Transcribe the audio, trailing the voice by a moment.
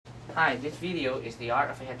Hi, this video is the art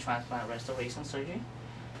of a head transplant restoration surgery.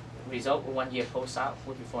 Result 1 year post-op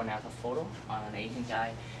with before and after photo on an Asian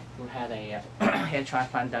guy who had a head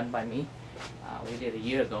transplant done by me. We did a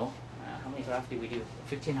year ago. How many grafts did we do?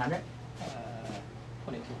 1,500?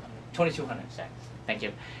 2200. 2,200, thank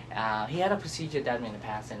you. He had a procedure done in the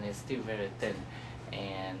past and it's still very thin,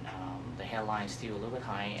 and the hairline is still a little bit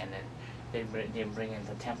high, and then they bring in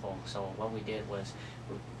the temple. So what we did was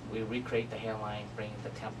we recreate the hairline, bring in the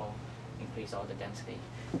temple, increase all the density.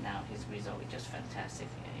 Now his result is just fantastic.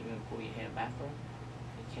 And even pull your hair backward,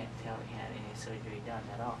 you can't tell he had any surgery done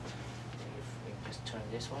at all. So if we just turn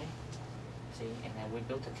this way, see, and then we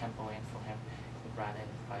built the temple in for him. We brought in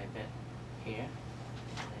quite a bit here,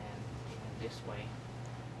 and then even this way,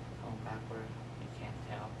 going backward, you can't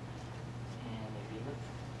tell. And if you look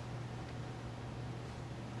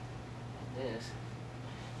at this,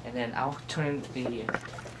 and then I'll turn the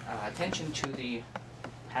attention to the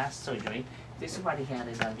past surgery. This is what he had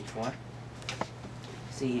it done before.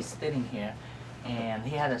 See, he's sitting here, and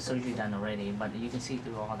he had a surgery done already, but you can see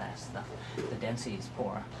through all that stuff, the density is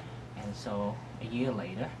poor. And so a year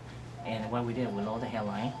later, and what we did, we lowered the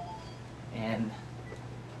hairline, and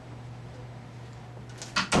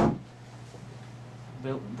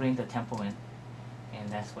bring the temple in, and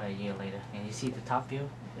that's why a year later. And you see the top view,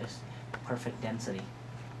 there's perfect density.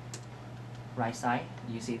 Right side,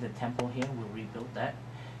 you see the temple here, we rebuilt that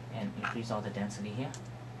and increase all the density here.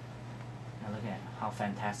 Now look at how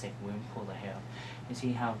fantastic we pull the hair. You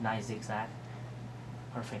see how nice zigzag,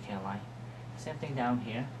 perfect hairline. Same thing down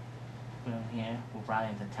here. From here, we brought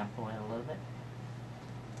in the temple in a little bit.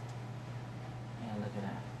 And look at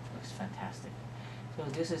that, looks fantastic. So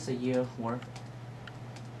this is a year work.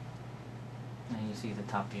 And you see the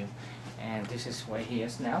top view. And this is where he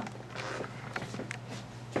is now.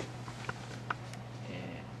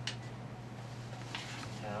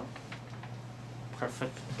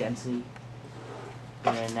 Perfect density,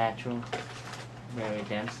 very natural, very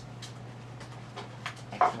dense,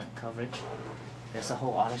 excellent coverage. There's a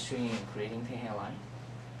whole artistry in creating the hairline.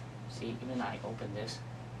 See, even I open this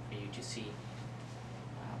for you to see.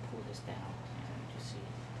 I'll pull this down and you see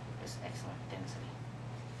this excellent density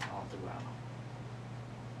all throughout.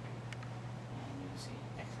 And you see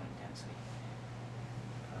excellent density.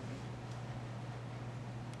 Perfect.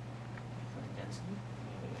 Excellent density.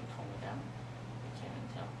 Maybe we comb it down. Can't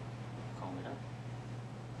even tell. Comb it up.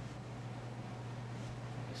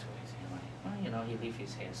 This way his hairline. Well, you know, he leaves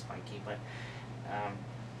his hair spiky, but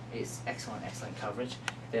it's excellent coverage.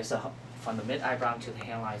 There's a from the mid eyebrow to the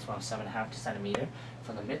hairline is around 7.5 centimeters.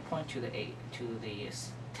 From the midpoint to the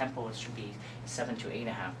temple, it should be 7 to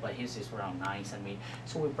 8.5, but his is around 9 centimeters.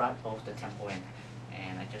 So we brought both the temple in,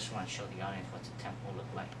 and I just want to show the audience what the temple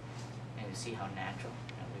look like, and you see how natural.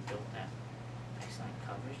 And we built that excellent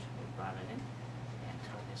coverage. We brought it in.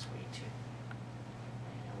 Turn this way too.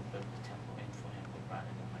 And we built the temple in for him. We brought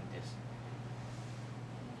it in like this.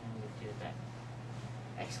 And we did that.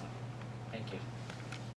 Excellent. Thank you.